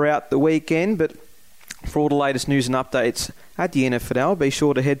throughout the weekend. But for all the latest news and updates at the NFNL, be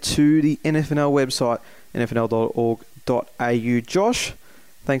sure to head to the NFNL website, nfnl.org.au. Josh,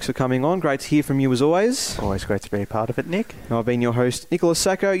 thanks for coming on. Great to hear from you as always. Always great to be a part of it, Nick. I've been your host, Nicholas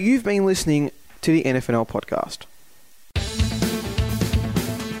Sacco. You've been listening to the NFNL podcast.